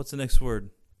how, what's the next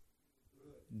word?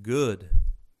 Good.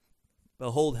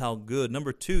 Behold how good.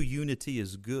 Number two, unity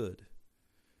is good.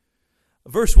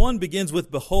 Verse 1 begins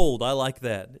with behold. I like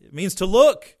that. It means to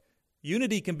look.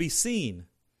 Unity can be seen.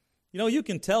 You know, you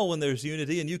can tell when there's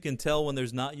unity and you can tell when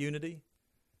there's not unity.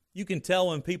 You can tell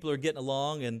when people are getting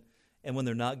along and when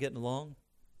they're not getting along.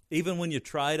 Even when you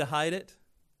try to hide it,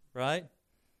 right?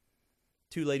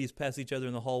 Two ladies pass each other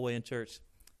in the hallway in church.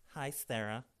 Hi,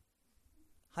 Sarah.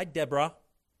 Hi, Deborah.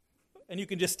 And you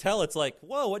can just tell it's like,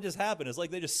 whoa, what just happened? It's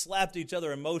like they just slapped each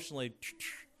other emotionally.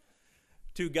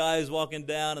 Two guys walking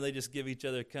down and they just give each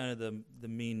other kind of the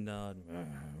mean nod.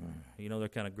 You know, they're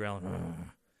kind of growling.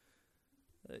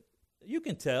 You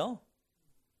can tell.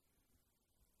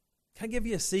 Can I give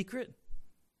you a secret?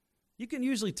 You can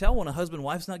usually tell when a husband and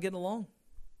wife's not getting along.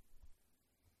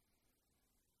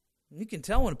 You can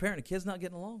tell when a parent and a kid's not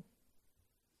getting along.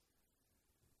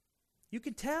 You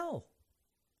can tell.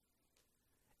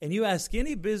 And you ask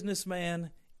any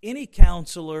businessman, any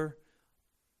counselor,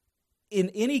 in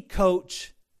any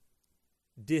coach,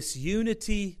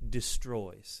 disunity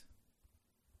destroys.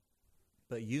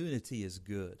 But unity is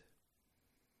good.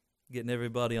 Getting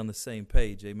everybody on the same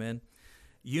page, amen?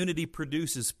 Unity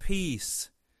produces peace.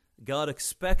 God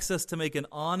expects us to make an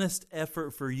honest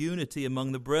effort for unity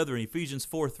among the brethren. Ephesians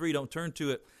 4:3, don't turn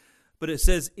to it, but it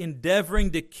says,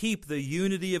 endeavoring to keep the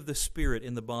unity of the Spirit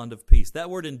in the bond of peace. That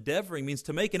word endeavoring means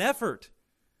to make an effort.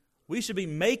 We should be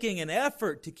making an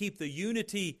effort to keep the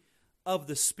unity of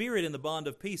the Spirit in the bond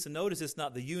of peace. And notice it's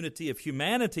not the unity of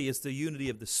humanity, it's the unity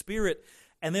of the Spirit.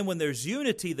 And then when there's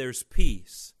unity, there's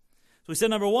peace. So we said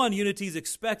number one, unity is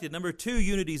expected. Number two,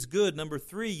 unity is good. Number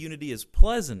three, unity is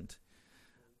pleasant.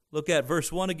 Look at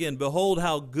verse 1 again. Behold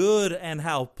how good and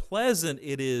how pleasant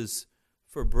it is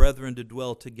for brethren to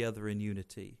dwell together in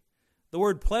unity. The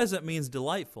word pleasant means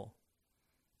delightful.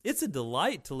 It's a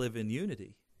delight to live in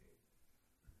unity.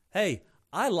 Hey,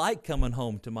 I like coming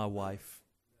home to my wife.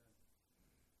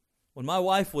 When my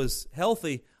wife was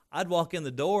healthy, I'd walk in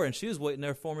the door and she was waiting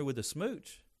there for me with a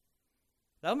smooch.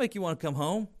 That'll make you want to come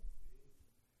home.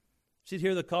 She'd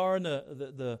hear the car in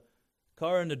the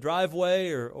car in the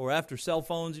driveway or after cell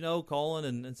phones, you know, calling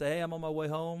and say, hey, I'm on my way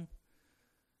home.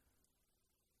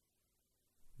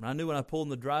 And I knew when I pulled in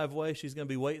the driveway, she's going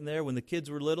to be waiting there. When the kids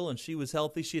were little and she was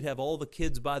healthy, she'd have all the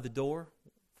kids by the door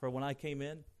for when I came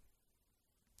in.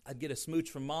 I'd get a smooch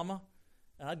from Mama,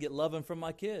 and I'd get loving from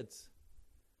my kids.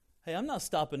 Hey, I'm not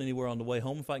stopping anywhere on the way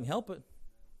home if I can help it.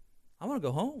 I want to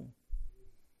go home.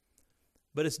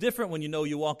 But it's different when you know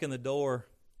you walk in the door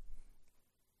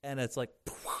and it's like,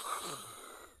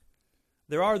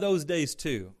 there are those days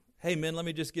too. Hey, men, let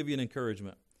me just give you an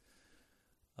encouragement.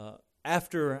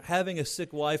 After having a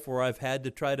sick wife where I've had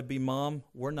to try to be mom,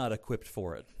 we're not equipped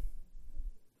for it.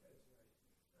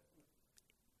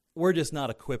 We're just not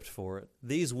equipped for it.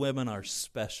 These women are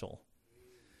special.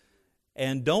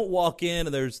 And don't walk in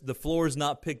and the floor's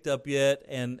not picked up yet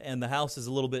and the house is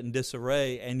a little bit in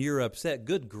disarray and you're upset.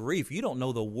 Good grief, you don't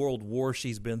know the world war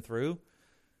she's been through.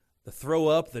 The throw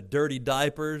up, the dirty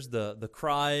diapers, the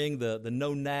crying, the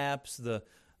no naps, the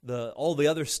all the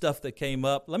other stuff that came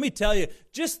up. Let me tell you,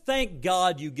 just thank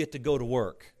God you get to go to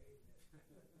work.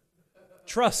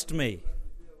 Trust me.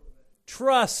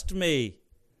 Trust me.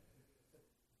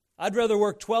 I'd rather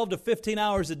work 12 to 15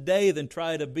 hours a day than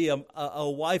try to be a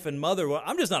wife and mother. Well,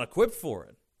 I'm just not equipped for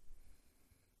it.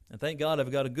 And thank God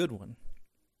I've got a good one.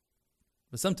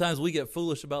 But sometimes we get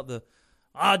foolish about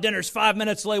dinner's 5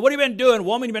 minutes late. What have you been doing,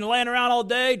 woman? You been laying around all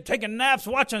day, taking naps,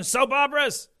 watching soap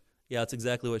operas? Yeah, that's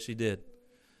exactly what she did.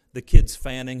 The kids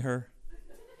fanning her,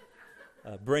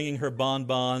 bringing her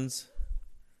bonbons.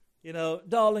 You know,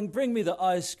 darling, bring me the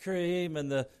ice cream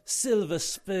and the silver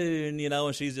spoon, you know,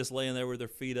 and she's just laying there with her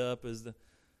feet up.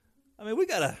 I mean, we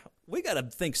gotta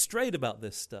think straight about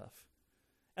this stuff.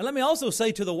 And let me also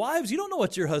say to the wives, you don't know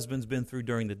what your husband's been through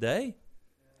during the day.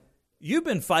 You've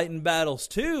been fighting battles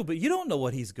too, but you don't know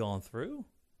what he's gone through.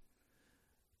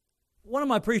 One of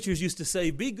my preachers used to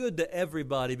say, be good to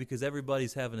everybody because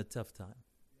everybody's having a tough time.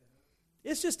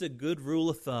 It's just a good rule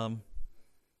of thumb.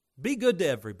 Be good to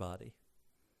everybody.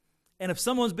 And if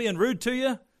someone's being rude to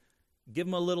you, give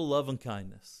them a little love and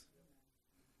kindness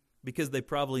because they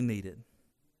probably need it.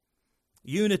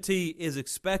 Unity is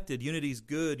expected. Unity is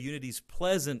good. Unity is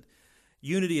pleasant.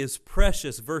 Unity is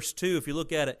precious. Verse 2, if you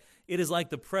look at it, it is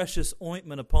like the precious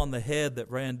ointment upon the head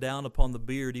that ran down upon the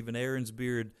beard, even Aaron's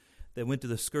beard that went to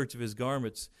the skirts of his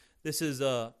garments. This is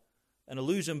an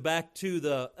allusion back to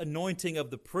the anointing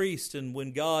of the priest. And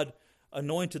when God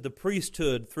anointed the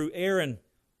priesthood through Aaron,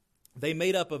 they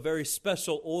made up a very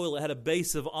special oil. It had a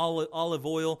base of olive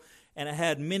oil, and it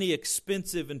had many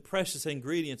expensive and precious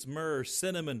ingredients: myrrh,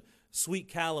 cinnamon,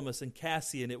 sweet calamus, and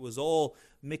cassia. And it was all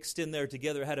mixed in there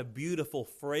together. It had a beautiful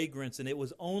fragrance, and it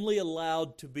was only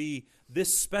allowed to be,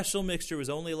 this special mixture was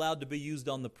only allowed to be used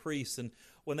on the priests. And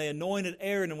when they anointed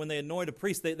Aaron and when they anointed a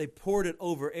priest, they poured it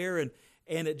over Aaron,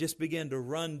 and it just began to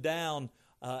run down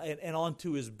and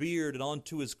onto his beard and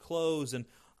onto his clothes. And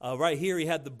right here he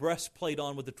had the breastplate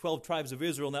on with the 12 tribes of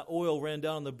Israel, and that oil ran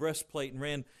down on the breastplate and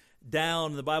ran down,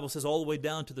 and the Bible says all the way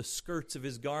down to the skirts of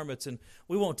his garments. And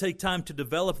we won't take time to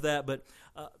develop that, but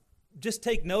just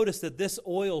take notice that this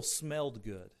oil smelled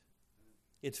good.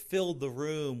 It filled the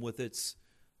room with its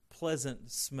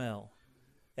pleasant smell.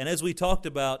 And as we talked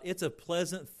about, it's a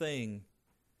pleasant thing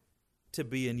to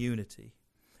be in unity.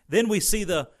 Then we see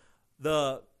the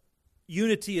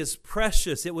unity is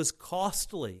precious. It was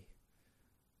costly.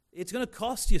 It's going to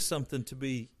cost you something to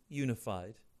be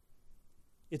unified.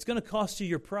 It's going to cost you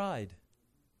your pride.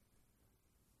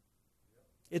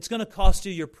 It's going to cost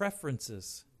you your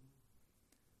preferences.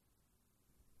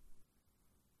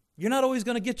 You're not always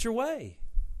going to get your way.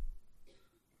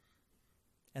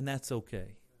 And that's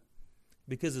okay.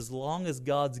 Because as long as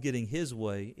God's getting His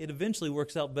way, it eventually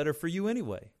works out better for you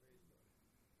anyway.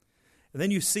 And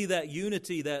then you see that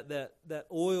unity, that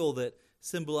oil that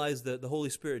symbolized the Holy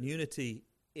Spirit and unity,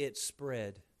 it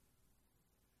spread.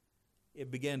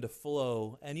 It began to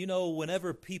flow. And you know,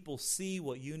 whenever people see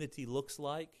what unity looks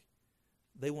like,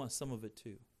 they want some of it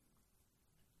too.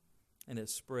 And it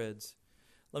spreads.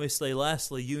 Let me say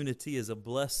lastly, unity is a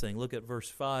blessing. Look at verse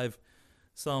 5,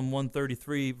 Psalm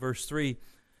 133, verse 3.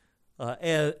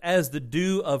 As the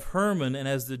dew of Hermon and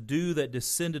as the dew that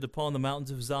descended upon the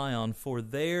mountains of Zion, for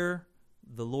there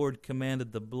the Lord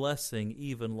commanded the blessing,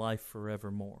 even life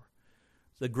forevermore.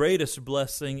 The greatest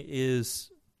blessing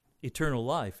is eternal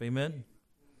life. Amen?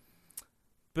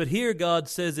 But here God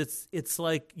says it's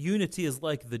like unity is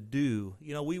like the dew.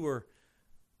 You know, we were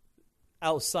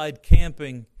outside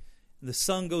camping, and the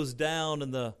sun goes down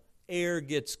and the air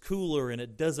gets cooler and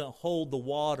it doesn't hold the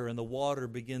water, and the water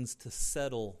begins to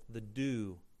settle, the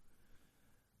dew.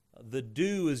 The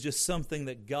dew is just something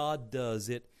that God does.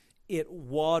 It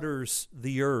waters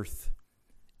the earth.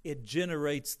 It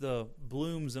generates the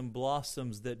blooms and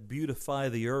blossoms that beautify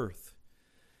the earth.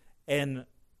 And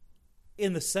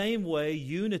in the same way,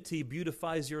 unity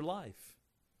beautifies your life.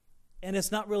 And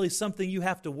it's not really something you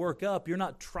have to work up. You're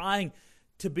not trying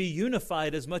to be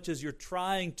unified as much as you're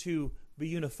trying to be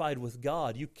unified with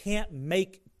God. You can't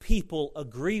make people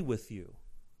agree with you.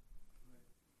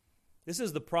 This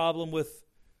is the problem with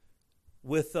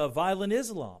violent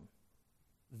Islam.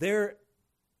 Their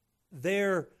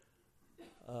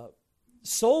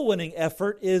soul-winning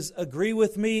effort is agree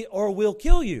with me or we'll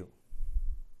kill you.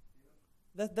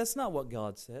 That's not what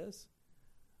God says.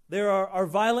 There are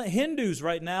violent Hindus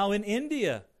right now in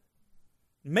India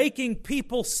making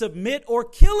people submit or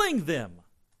killing them.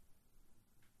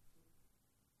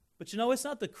 But you know, it's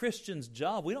not the Christian's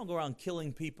job. We don't go around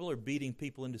killing people or beating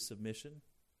people into submission.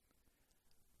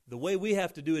 The way we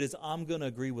have to do it is, I'm going to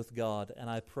agree with God, and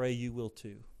I pray you will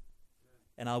too.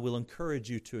 And I will encourage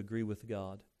you to agree with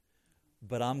God.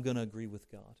 But I'm going to agree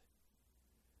with God.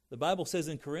 The Bible says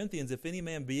in Corinthians, if any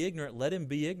man be ignorant, let him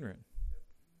be ignorant.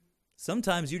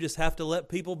 Sometimes you just have to let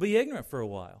people be ignorant for a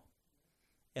while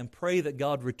and pray that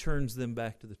God returns them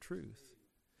back to the truth.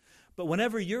 But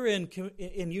whenever you're in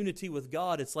unity with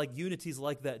God, it's like unity's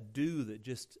like that dew that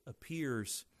just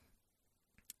appears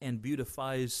and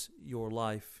beautifies your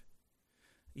life.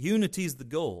 Unity's the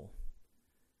goal.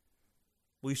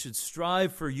 We should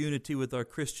strive for unity with our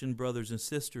Christian brothers and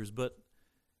sisters, but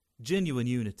genuine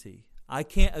unity. I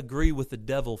can't agree with the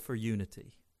devil for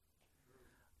unity.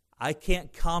 I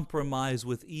can't compromise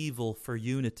with evil for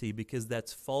unity, because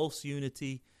that's false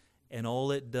unity, and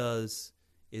all it does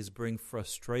is bring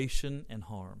frustration and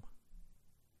harm.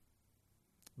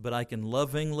 But I can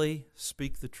lovingly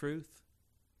speak the truth.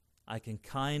 I can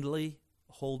kindly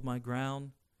hold my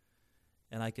ground,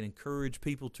 and I can encourage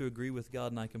people to agree with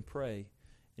God, and I can pray.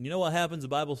 And you know what happens? The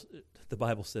Bible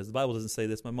says, the Bible doesn't say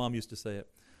this, my mom used to say it.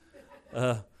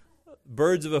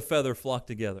 Birds of a feather flock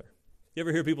together. You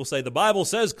ever hear people say, the Bible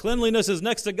says cleanliness is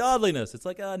next to godliness? It's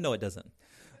like, no, it doesn't.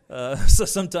 So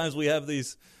sometimes we have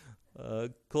these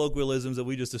colloquialisms that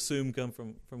we just assume come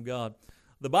from God.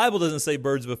 The Bible doesn't say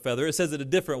birds of a feather. It says it a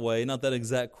different way, not that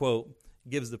exact quote. It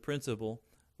gives the principle.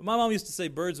 But my mom used to say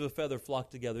birds of a feather flock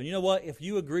together. And you know what? If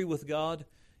you agree with God,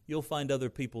 you'll find other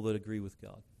people that agree with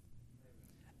God.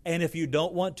 And if you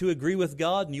don't want to agree with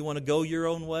God and you want to go your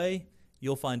own way,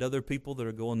 you'll find other people that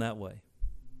are going that way.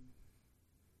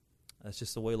 That's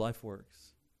just the way life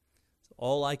works. So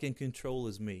all I can control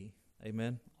is me.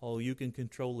 Amen? All you can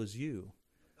control is you.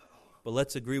 But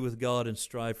let's agree with God and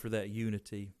strive for that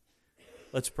unity.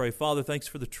 Let's pray. Father, thanks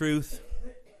for the truth.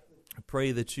 I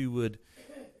pray that you would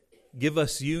give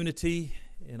us unity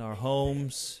in our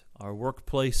homes, our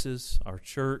workplaces, our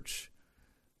church,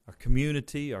 our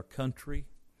community, our country.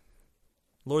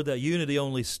 Lord, that unity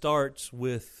only starts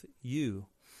with you.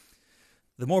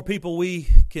 The more people we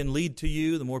can lead to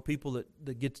you, the more people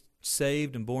that get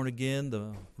saved and born again,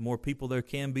 the more people there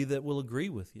can be that will agree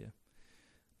with you.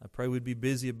 I pray we'd be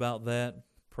busy about that.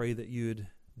 Pray that you would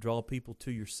draw people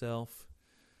to yourself.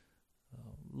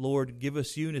 Lord, give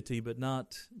us unity, but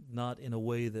not in a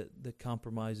way that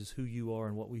compromises who you are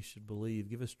and what we should believe.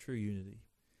 Give us true unity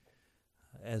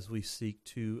as we seek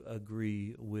to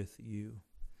agree with you.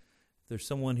 If there's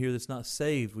someone here that's not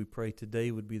saved, we pray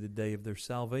today would be the day of their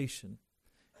salvation.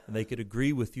 And they could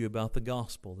agree with you about the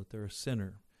gospel, that they're a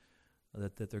sinner,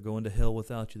 that they're going to hell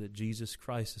without you, that Jesus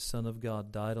Christ, the Son of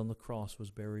God, died on the cross, was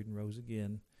buried, and rose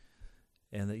again,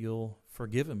 and that you'll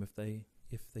forgive them if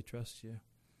they trust you.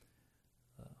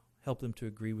 Help them to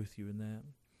agree with you in that.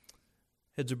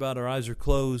 Heads are bowed, our eyes are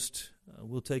closed.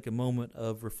 We'll take a moment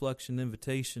of reflection,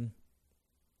 invitation.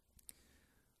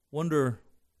 Wonder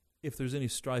if there's any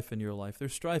strife in your life.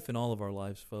 There's strife in all of our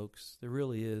lives, folks. There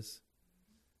really is.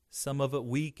 Some of it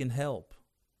we can help.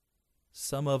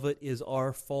 Some of it is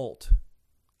our fault.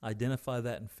 Identify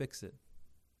that and fix it.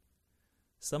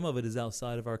 Some of it is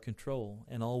outside of our control,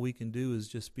 and all we can do is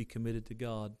just be committed to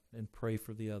God and pray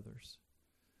for the others.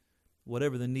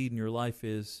 Whatever the need in your life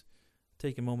is,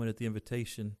 take a moment at the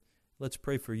invitation. Let's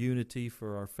pray for unity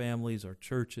for our families, our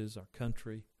churches, our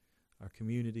country, our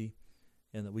community,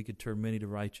 and that we could turn many to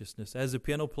righteousness. As the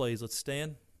piano plays, let's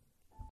stand.